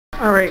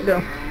Alright,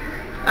 go.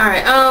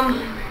 Alright,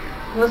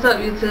 what's up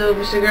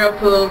YouTube? It's your girl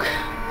Pook.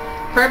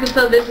 Purpose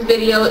of this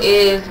video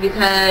is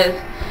because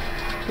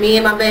me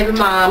and my baby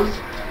moms,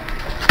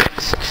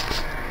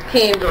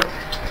 Kendra.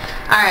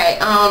 Alright,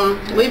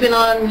 we've been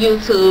on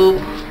YouTube,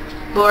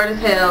 bored as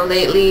hell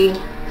lately,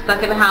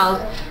 stuck in the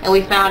house, and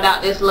we found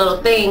out this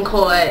little thing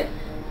called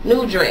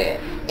Nudred.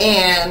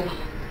 And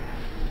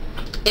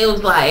it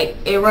was like,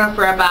 it run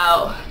for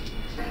about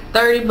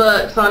 30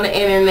 bucks on the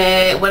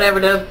internet, whatever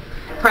the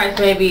price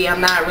may be,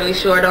 I'm not really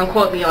sure, don't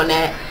quote me on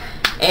that.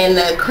 And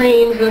the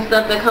creams and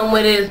stuff that come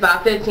with it is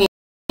about $15.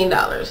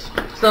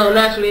 So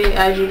naturally,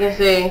 as you can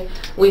see,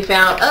 we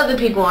found other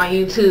people on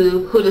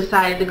YouTube who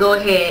decided to go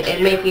ahead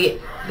and make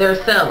it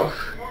theirself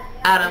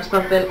out of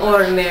something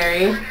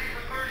ordinary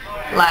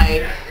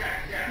like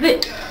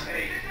this.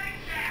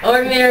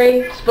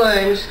 Ordinary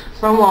sponge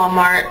from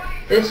Walmart.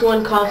 This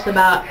one costs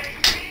about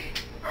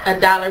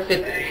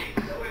 $1.50.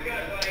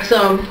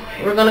 So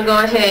we're gonna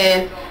go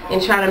ahead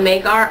and try to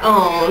make our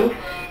own,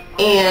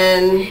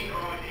 and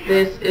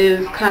this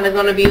is kind of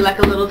gonna be like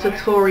a little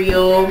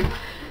tutorial,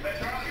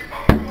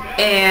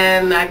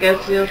 and I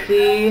guess you'll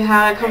see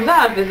how it comes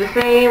out, if it's the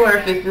same or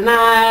if it's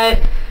not.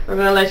 We're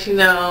gonna let you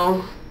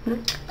know.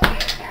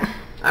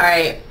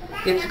 Alright,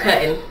 get to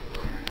cutting.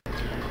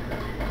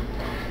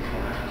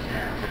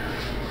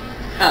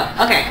 Oh,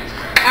 okay.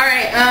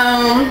 Alright,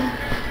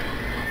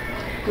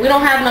 we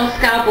don't have no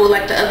scalpel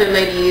like the other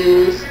lady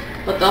used,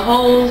 but the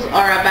holes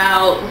are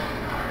about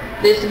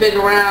this big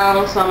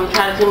around, so I'm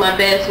trying to do my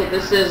best with the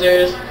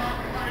scissors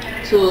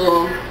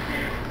to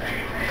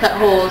cut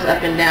holes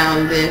up and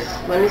down this.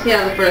 Let me see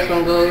how the first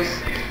one goes,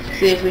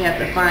 see if we have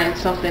to find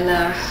something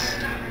else.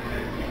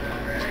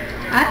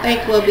 I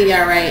think we'll be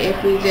alright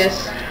if we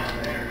just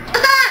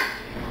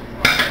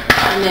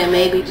and then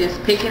maybe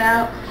just pick it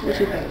out. What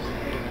you think?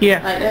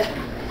 Yeah. Like that?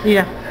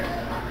 Yeah.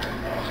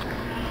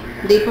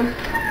 Deeper?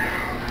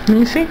 Let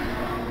me see.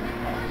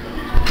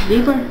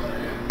 Deeper?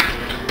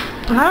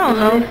 I don't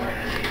know.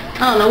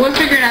 I don't know. We'll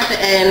figure it out at the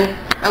end.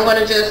 I'm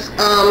gonna just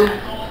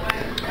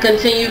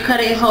continue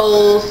cutting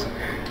holes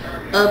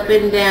up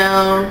and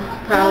down,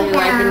 probably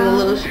like in a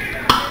little.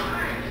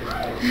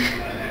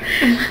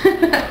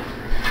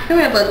 Come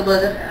here, Bugger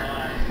Bugger.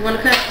 You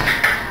wanna cut?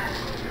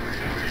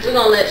 We're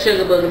gonna let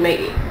Sugar Bugger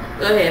make it.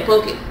 Go ahead,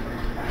 poke it.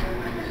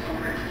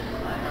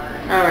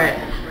 All right.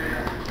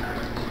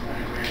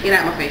 Get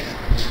out my face.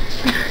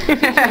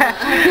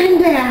 Up and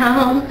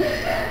down.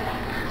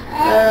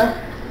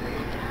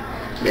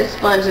 This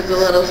sponge is a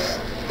little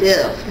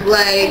stiff,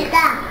 like.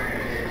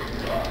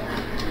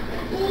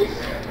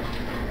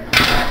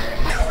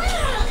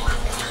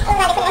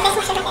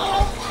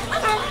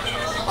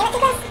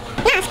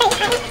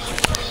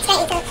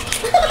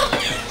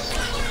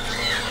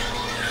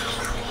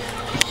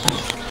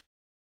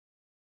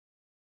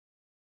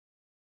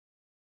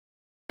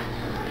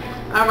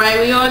 Alright,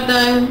 we all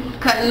done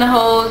cutting the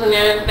holes and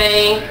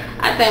everything.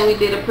 I think we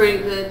did a pretty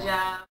good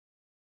job.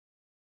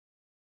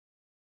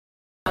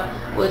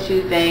 What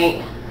you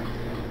think?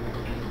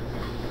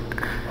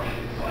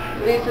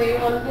 Lisa, you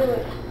want to do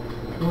it?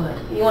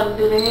 What? You want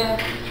to do the hair?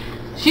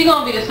 She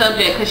gonna be the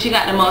subject because she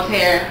got the most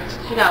hair.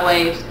 She got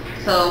waves.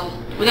 So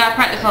we gotta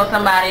practice on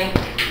somebody.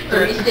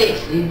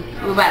 360.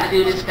 We're about to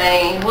do this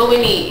thing. What we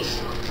need?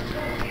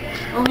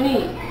 What we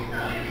need?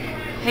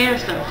 Hair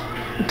stuff.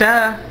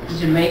 Duh.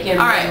 Jamaican.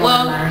 Alright,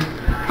 well,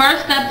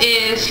 first step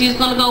is she's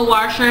gonna go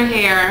wash her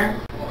hair.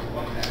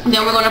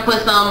 Then we're gonna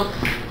put some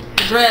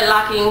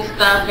dreadlocking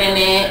stuff in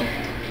it.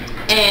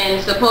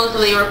 And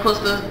supposedly we're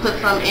supposed to put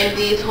some in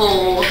these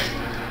holes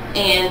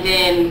and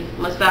then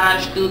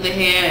massage through the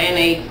hair in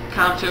a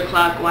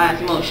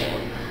counterclockwise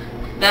motion.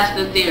 That's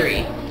the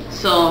theory.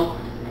 So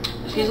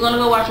she's gonna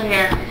go wash her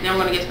hair, then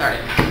we're gonna get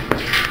started.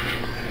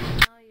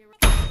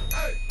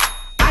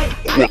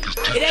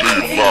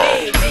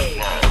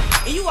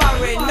 You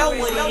already know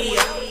what it is.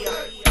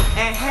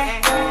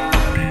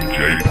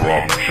 DJ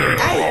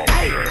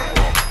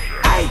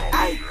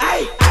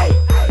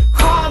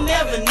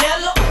Caramel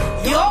vanilla,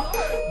 yo.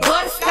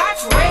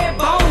 Butterscotch, red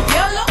bone,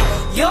 yellow,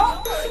 yo.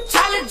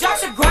 Charlie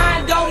drops a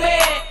grind on me,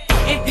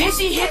 and then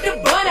she hit the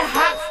butter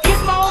hot.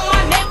 Kiss my on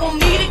my neck, want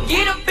me to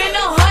get up in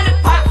the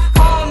 100 pot.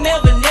 Caramel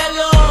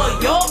vanilla,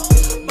 yo.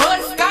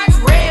 Butterscotch,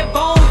 red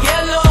bone,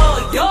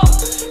 yellow, yo.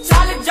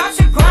 Charlie drops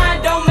a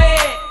grind on me,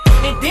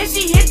 and then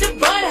she hit the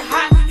butter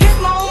hot. Kiss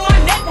my on my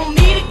neck, want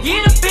me to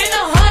get up in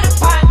the 100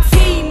 pot.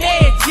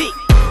 Teenage,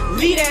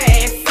 lead her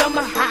ass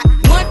summer hot.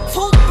 1,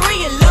 2,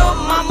 3, and little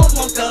mama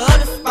want the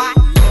other spot.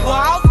 Well,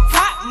 off the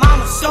top,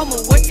 mama, show me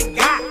what you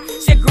got.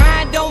 She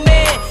grind on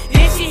me,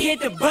 then she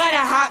hit the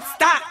butter hop.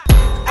 Stop.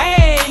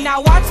 Ayy,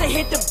 now watch her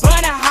hit the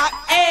butter hop.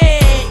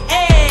 Ayy,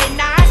 ayy,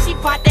 now she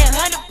pop that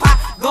 100 pop.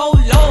 Go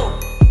low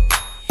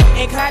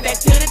and climb back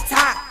to the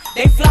top.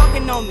 They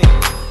flocking on me.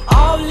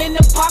 All in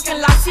the parking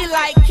lot. She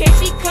like, can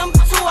she come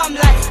too? I'm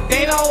like,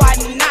 baby, why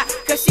not?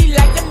 Cause she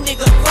like them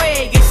niggas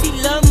Craig and she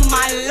love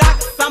my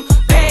locks. I'm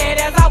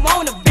bad as I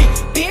wanna be.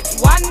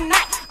 Bitch, why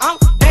not? I'm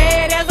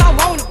bad as I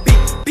wanna be.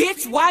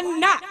 Bitch, why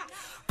not?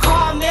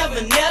 Caramel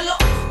vanilla,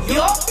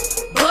 yo.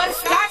 Butter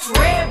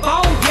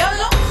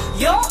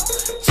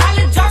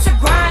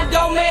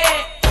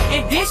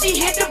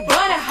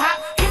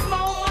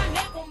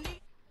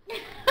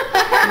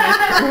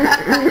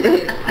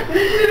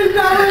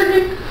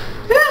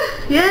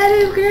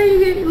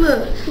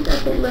She got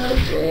some little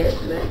dreads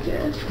back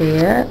there.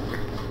 Yeah.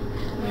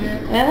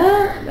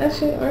 Yeah, that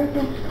shit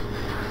working.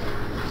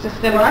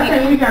 Just gonna I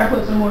think we gotta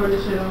put some more of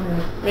this shit on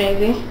there.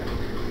 Maybe.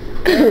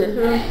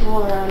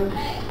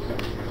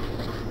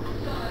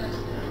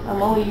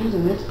 I'm only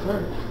using this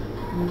part.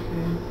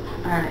 Okay.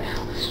 Alright,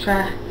 let's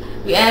try.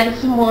 We added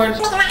some more.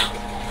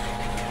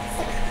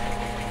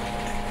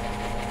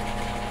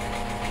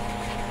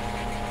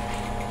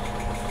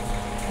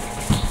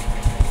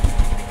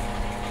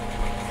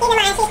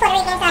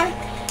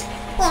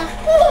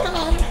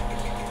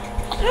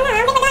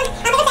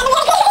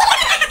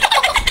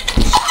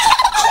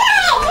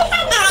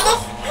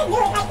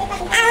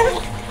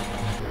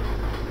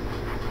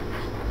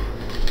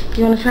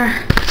 You wanna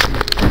try?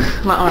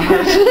 My arm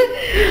hurts.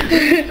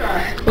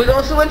 We're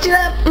gonna switch it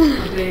up.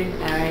 Okay.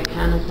 Alright,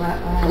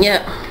 counterclockwise.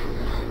 Yep.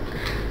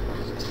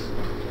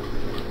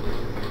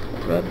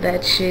 Rub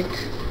that shit.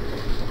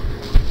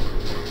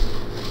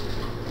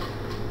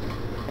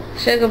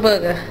 Sugar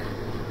booger.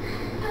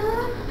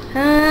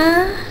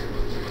 Huh?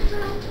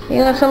 You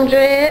want some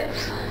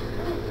dreads?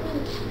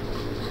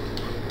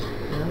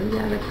 Well, we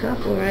got a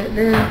couple right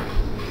there.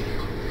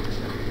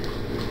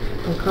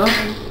 A couple?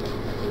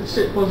 This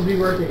shit supposed to be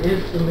working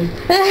instantly.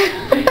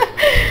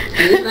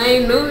 This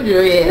ain't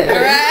Nudred.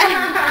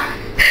 Right?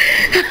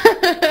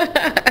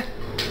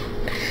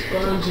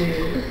 Spongy.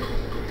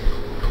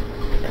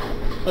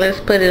 Let's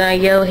put it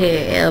on your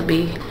head,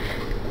 LB.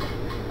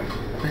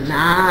 But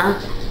nah.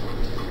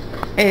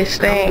 It I'm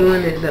stinks.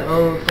 doing it the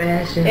old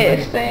fashioned way.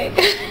 It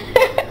stinks.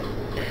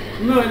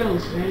 No, it don't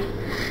stink.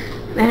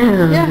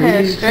 Your Damn.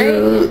 hair's straight.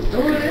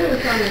 Oh, it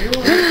is kind of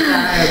doing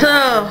it. So,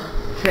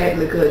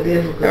 Technical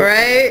difficult.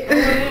 right? Oh,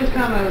 it is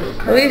kind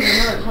of We-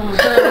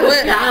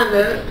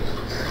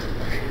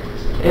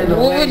 what,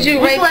 what would you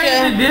Which rate way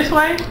is it? your... This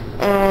way?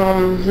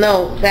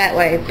 No, that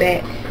way,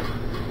 back.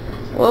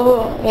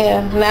 Well,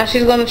 yeah. Now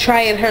she's gonna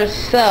try it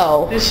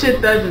herself. This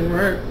shit doesn't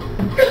work.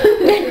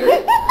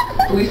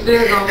 We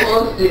still gonna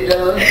post it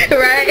though.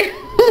 Right?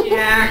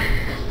 Yeah.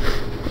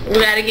 We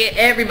gotta get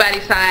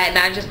everybody's side,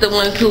 not just the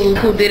ones who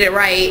did it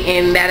right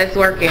and that it's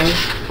working.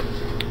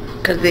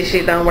 Cause this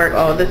shit don't work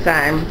all the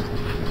time.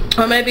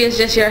 Or maybe it's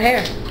just your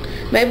hair.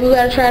 Maybe we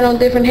gotta try it on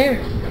different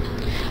hair.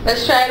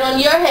 Let's try it on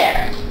your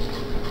hair.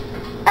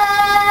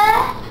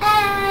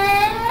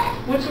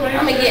 Which way?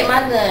 I'm gonna get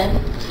my gun.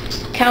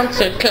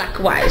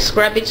 Counterclockwise.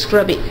 Scrub it,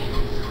 scrub it.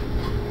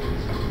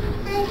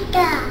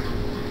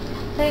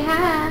 Say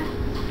hi.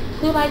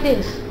 Do like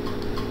this.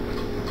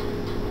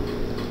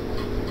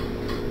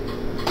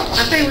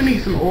 I think we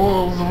need some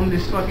oils on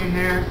this fucking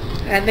hair.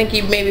 I think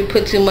you maybe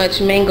put too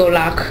much mango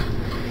lock.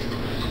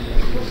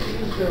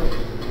 The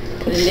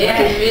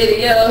next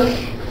video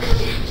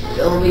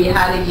gonna be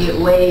how to get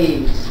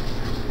waves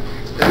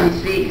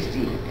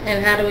 360.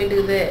 And how do we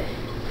do that?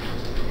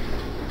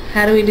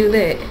 How do we do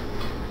that?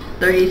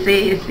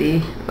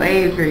 360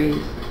 wave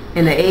grease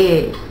and an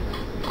egg.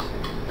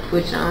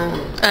 Put you on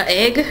An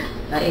egg?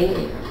 an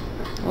egg.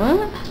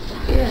 What?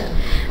 Yeah.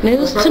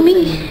 News to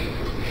me.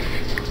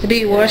 Do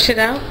you wash it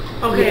out?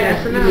 Okay, Yeah,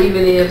 that's you enough. leave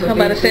it in for I'm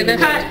about to say 15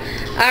 that.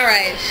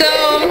 Alright, so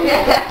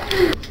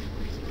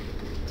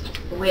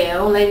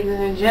well, ladies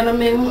and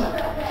gentlemen,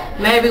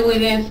 maybe we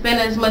didn't spend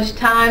as much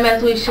time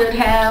as we should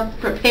have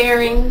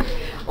preparing,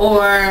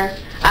 or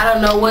I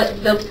don't know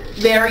what the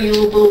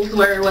variables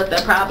were, what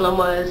the problem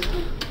was,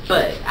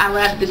 but I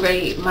would have to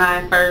grade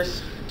my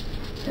first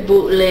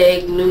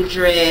bootleg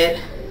Nudred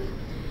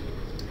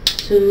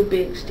 2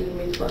 big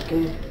steamy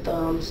fucking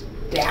thumbs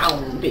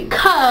down,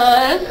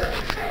 because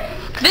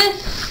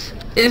this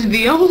is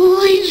the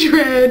only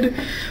dread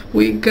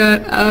we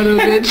got out of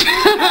it.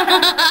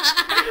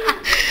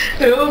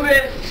 Little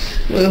bit.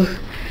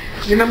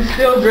 And I'm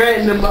still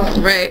dreading them up.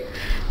 Right.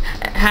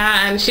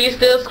 And she's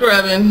still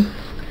scrubbing.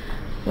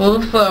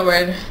 Move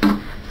forward.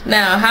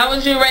 Now, how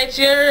would you rate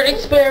your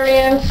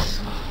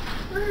experience?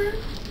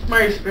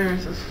 My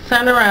experiences.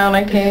 Turn around,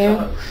 I came.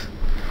 Sucks.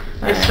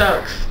 It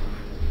sucks.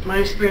 My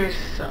experience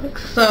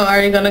sucks. So,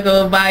 are you gonna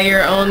go buy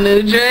your own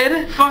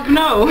Nudred? Fuck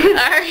no.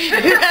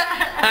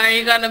 Are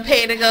you gonna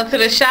pay to go to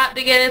the shop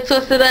to get it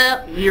twisted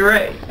up? You're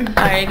right.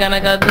 Are you gonna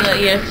go do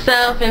it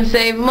yourself and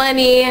save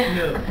money?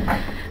 No.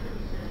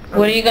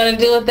 What are you gonna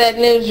do with that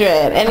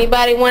Nudred?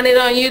 Anybody want it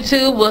on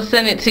YouTube? We'll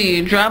send it to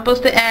you. Drop us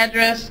the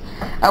address,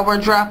 or we're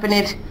dropping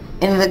it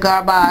in the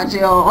garbage,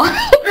 y'all.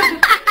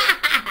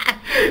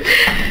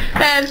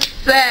 That's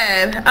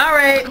sad.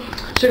 Alright,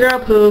 it's your girl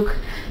Pook,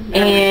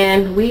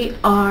 and we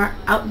are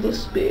out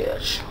this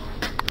bitch.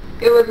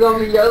 It was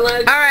gonna be your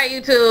lunch. Alright,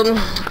 YouTube,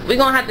 we're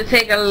gonna have to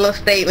take a little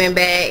statement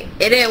back.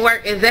 It didn't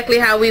work exactly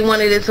how we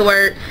wanted it to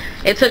work.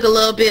 It took a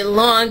little bit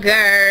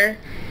longer,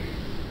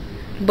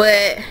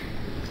 but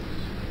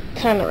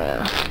turn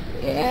around.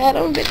 Yeah,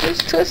 them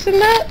bitches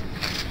twisting up.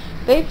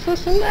 They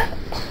twisting up.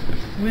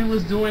 We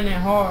was doing it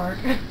hard.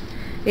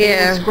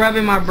 Yeah.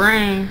 Scrubbing my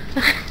brain.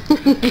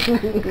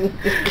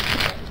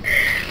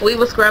 We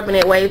were scrubbing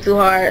it way too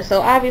hard.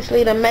 So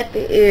obviously the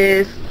method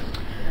is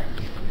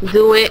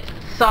do it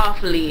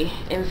softly,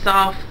 in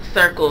soft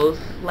circles,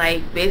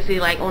 like basically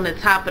like on the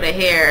top of the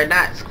hair,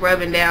 not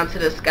scrubbing down to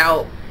the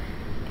scalp,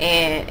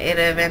 and it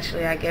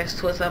eventually, I guess,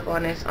 twists up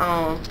on its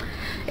own.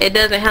 It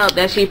doesn't help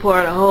that she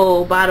poured a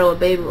whole bottle of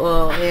baby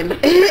oil in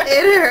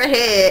her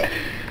head,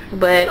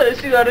 but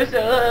she gotta show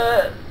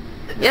up.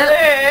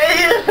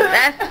 yep,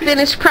 that's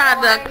finished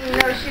product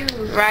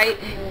right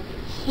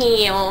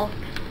here,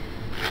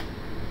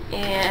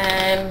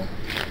 and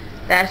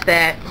that's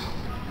that.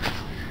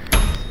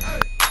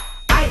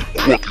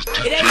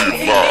 It ain't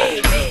easy